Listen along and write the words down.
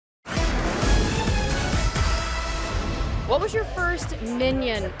What was your first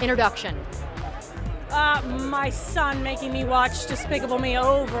Minion introduction? My son making me watch Despicable Me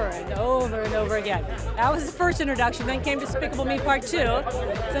over and over and over again. That was the first introduction. Then came Despicable Me Part 2.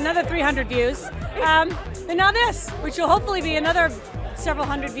 It's another 300 views. And now this, which will hopefully be another several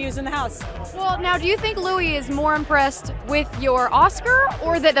hundred views in the house. Well, now do you think Louis is more impressed with your Oscar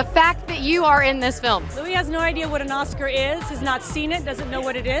or the fact that you are in this film? Louis has no idea what an Oscar is, has not seen it, doesn't know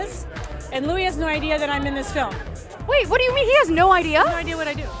what it is. And Louis has no idea that I'm in this film. Wait, what do you mean he has no idea? No idea what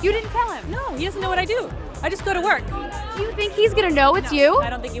I do. You didn't tell him? No, he doesn't know what I do. I just go to work. Do you think he's gonna know it's you? I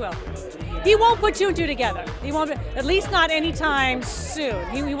don't think he will. He won't put two and two together. He won't, at least not anytime soon.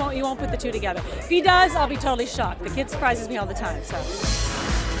 He won't put the two together. If he does, I'll be totally shocked. The kid surprises me all the time, so.